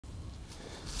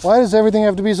Why does everything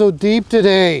have to be so deep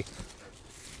today?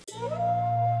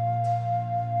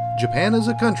 Japan is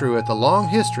a country with a long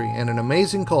history and an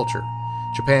amazing culture.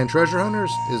 Japan Treasure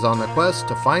Hunters is on the quest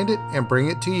to find it and bring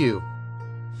it to you.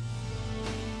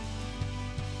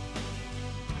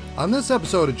 On this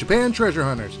episode of Japan Treasure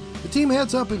Hunters, the team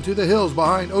heads up into the hills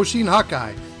behind Oshino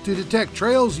Hakkai to detect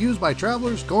trails used by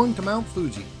travelers going to Mount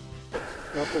Fuji.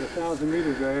 Up at 1,000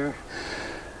 meters right here.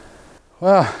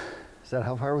 Wow. Is that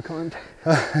how far we climbed?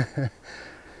 That's why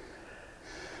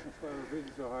we're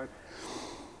breathing so hard.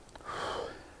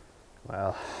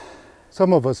 Well,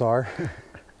 Some of us are.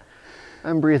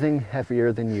 I'm breathing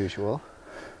heavier than usual,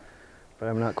 but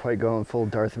I'm not quite going full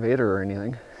Darth Vader or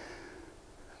anything.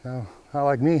 No, not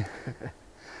like me.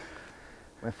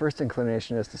 My first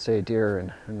inclination is to say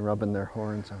deer and rubbing their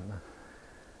horns on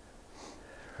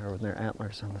or with their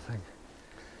antlers on the thing.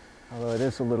 Although it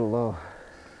is a little low.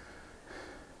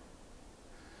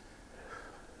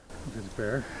 It's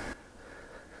bear.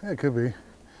 It could be.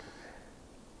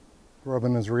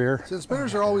 Rubbing his rear. Since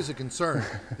bears are always a concern,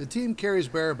 the team carries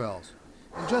bear bells.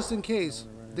 And just in case,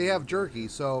 they have jerky,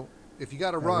 so if you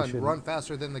gotta run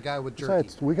faster than the guy with jerky.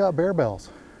 Besides, we got bear bells.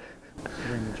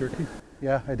 Bring the jerky.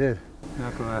 Yeah, I did.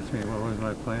 Nako asked me what was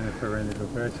my plan if I ran into a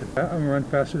bear. I said, I'm gonna run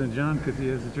faster than John because he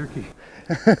has the jerky.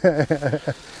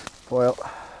 Foil.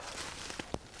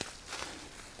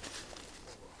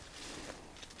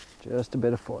 Just a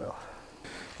bit of foil.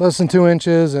 Less than 2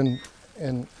 inches and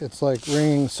it's like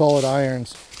ringing solid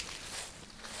irons.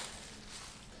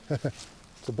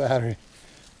 It's a battery.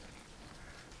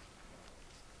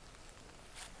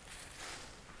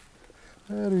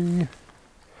 Battery.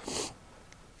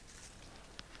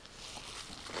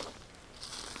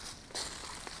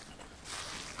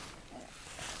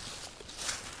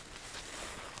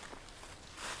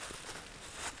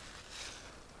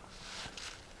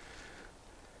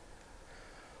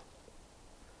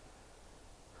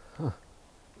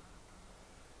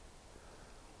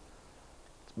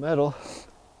 It's metal.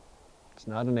 It's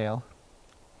not a nail.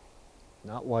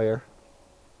 Not wire.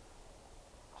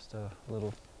 Just a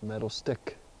little metal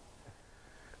stick.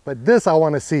 But this I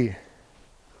want to see.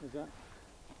 Is that?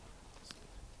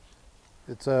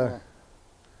 It's a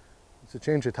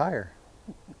change of tire.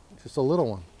 Just a little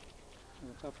one. On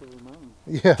the top of the mountain.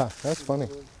 Yeah, that's funny.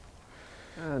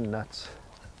 Ah, nuts.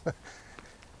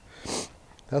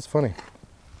 That's funny.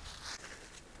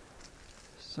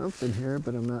 Something here,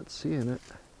 but I'm not seeing it.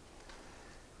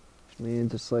 I mean,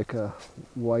 just like a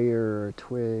wire or a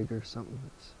twig or something.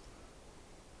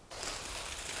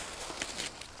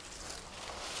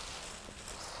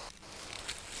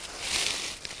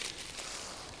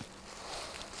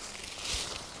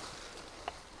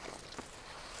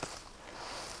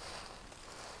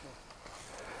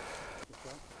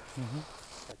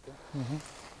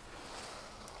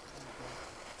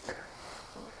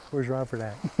 Where's Rob for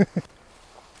that?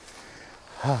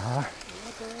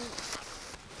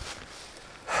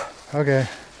 Okay.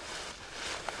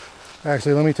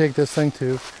 Actually, let me take this thing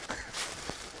too.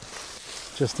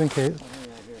 Just in case.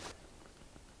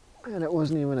 And it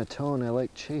wasn't even a tone I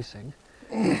like chasing.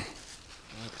 Like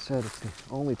I said, it's the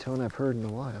only tone I've heard in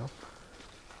a while.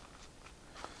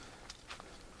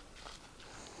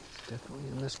 It's definitely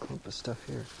in this clump of stuff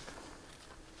here.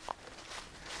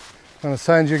 One of the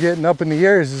signs you're getting up in the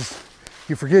years is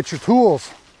you forget your tools.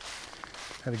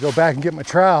 Had to go back and get my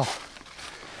trowel.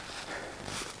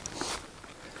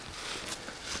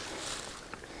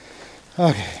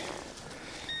 Okay.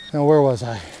 Now where was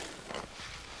I?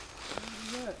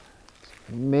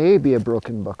 Maybe a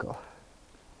broken buckle.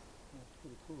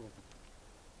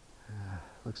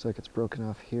 Looks like it's broken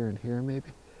off here and here, maybe.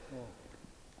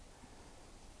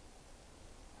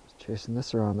 Was chasing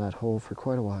this around that hole for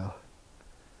quite a while.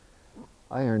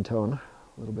 Iron tone,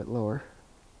 a little bit lower.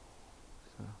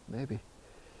 So maybe.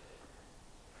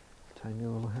 Tiny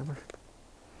little hammer.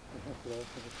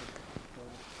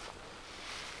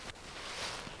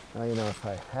 Now you know, if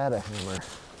I had a hammer,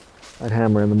 I'd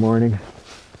hammer in the morning,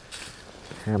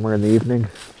 hammer in the evening,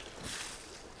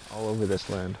 all over this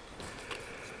land.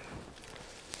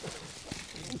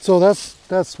 So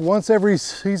that's once every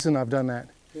season I've done that.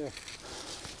 Yeah.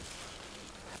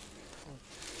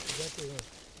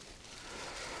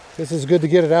 This is good to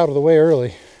get it out of the way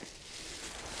early.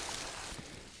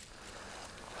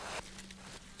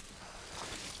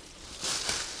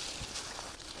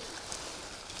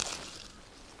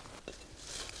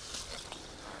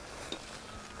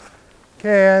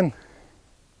 Can.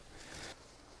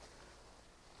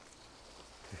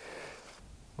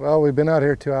 Well, we've been out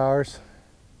here 2 hours.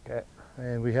 Okay.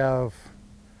 And we have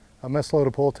a mess load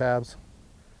of pull tabs.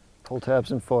 Pull tabs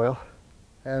and foil.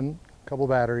 And couple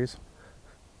batteries.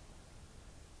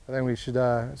 I think we should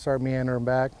start meandering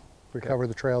back, recover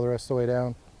the trail the rest of the way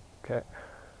down. Okay.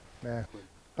 Yeah.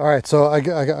 All right, so I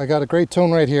got a great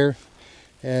tone right here,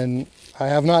 and I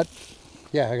have not,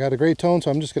 yeah, I got a great tone, so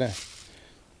I'm just gonna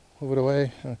move it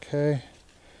away. Okay.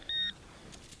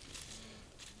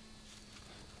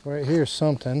 Right here's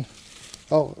something.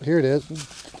 Oh, here it is.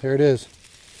 There it is.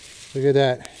 Look at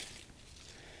that.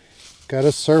 Got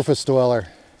a surface dweller.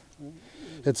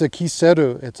 It's a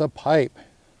kiseru. It's a pipe.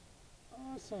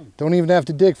 Awesome. Don't even have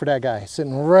to dig for that guy.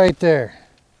 Sitting right there.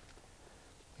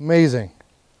 Amazing.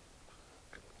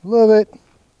 Love it.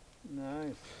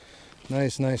 Nice.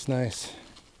 Nice, nice, nice.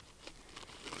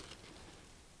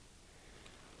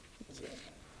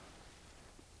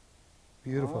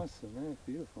 Beautiful. Awesome, man.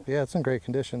 Beautiful. Yeah, it's in great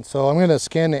condition. So I'm going to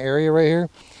scan the area right here,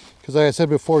 because like I said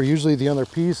before, usually the other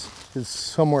piece is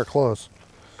somewhere close.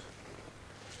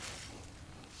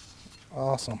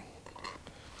 Awesome.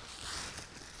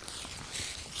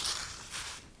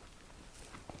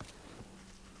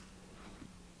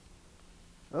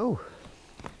 Oh,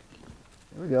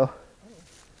 there we go.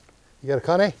 You got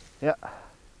a Kane? Yeah.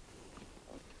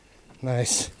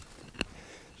 Nice.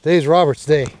 Today's Robert's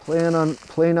day. Plain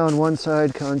on one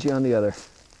side, kanji on the other.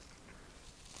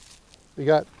 You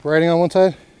got writing on one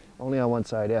side? Only on one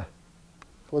side, yeah.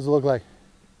 What does it look like?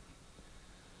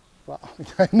 Wow,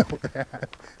 I know that.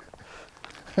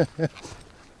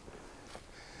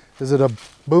 Is it a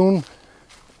boon?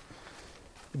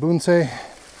 Boonsei?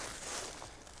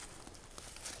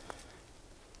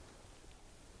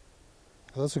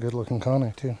 Oh, that's a good looking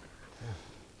Kane too.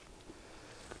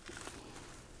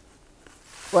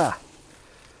 Wow.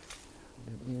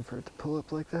 Didn't mean for it to pull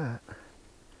up like that.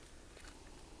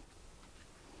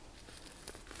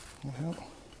 Yep.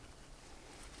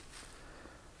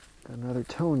 Got another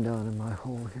tone down in my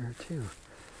hole here too.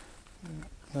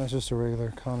 That's just a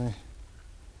regular Kane.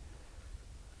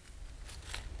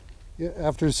 Yeah,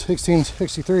 after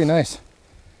 1663, nice.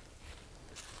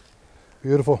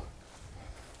 Beautiful.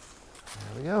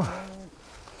 There we go.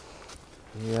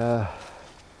 The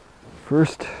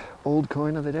first old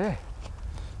coin of the day.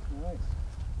 Nice.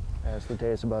 As the day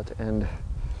is about to end.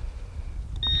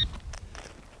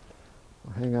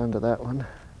 We'll hang on to that one.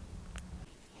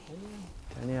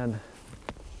 10 yen.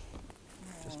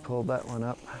 Just pulled that one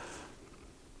up.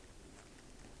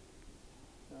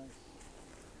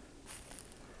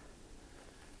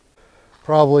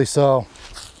 Probably so.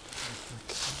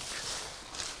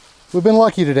 We've been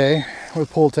lucky today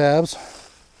with pull tabs.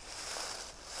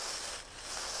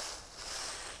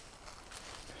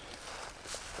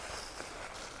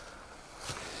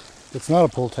 It's not a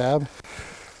pull tab.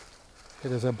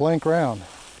 It is a blank round.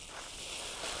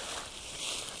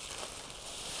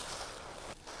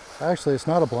 Actually, it's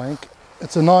not a blank.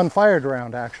 It's a non-fired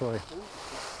round, actually.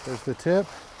 There's the tip.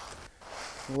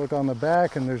 You look on the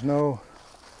back and there's no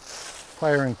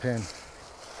firing pin.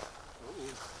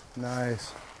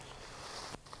 Nice.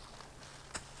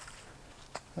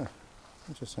 Huh,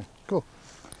 interesting. Cool.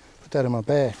 Put that in my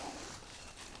bag.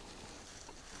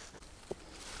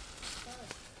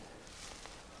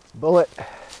 Bullet.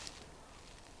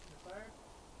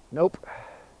 Nope.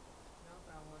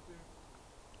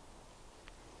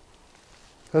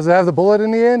 Does it have the bullet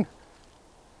in the end?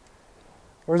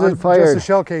 Or is it just Unfired. a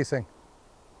shell casing?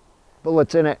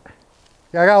 Bullets in it.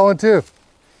 Yeah, I got one too.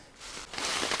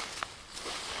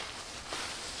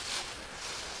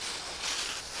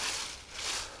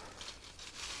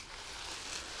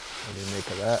 What do you make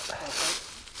of that?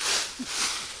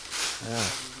 Yeah.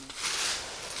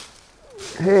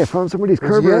 Hey, I found somebody's Was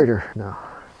he it? carburetor. No.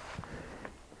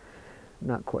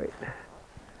 Not quite.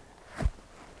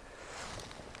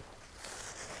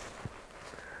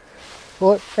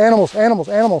 Well, animals, animals,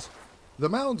 animals. The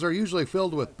mountains are usually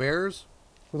filled with bears,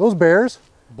 Were those bears?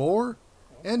 boar,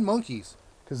 and monkeys.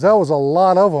 Because that was a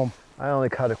lot of them. I only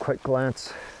caught a quick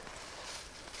glance.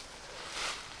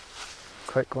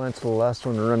 Quick glance at the last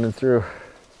one running through.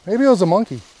 Maybe it was a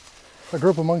monkey. A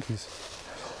group of monkeys.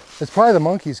 It's probably the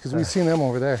monkeys because we've seen them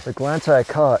over there. The glance I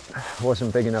caught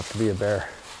wasn't big enough to be a bear.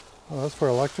 Oh, that's for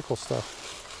electrical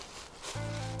stuff.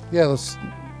 Yeah, let's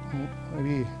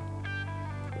maybe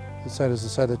this side is the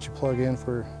side that you plug in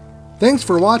for. Thanks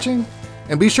for watching,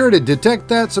 and be sure to detect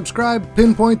that subscribe,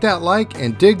 pinpoint that like,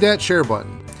 and dig that share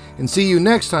button. And see you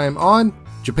next time on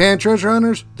Japan Treasure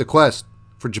Hunters, the quest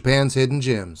for Japan's hidden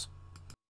gems.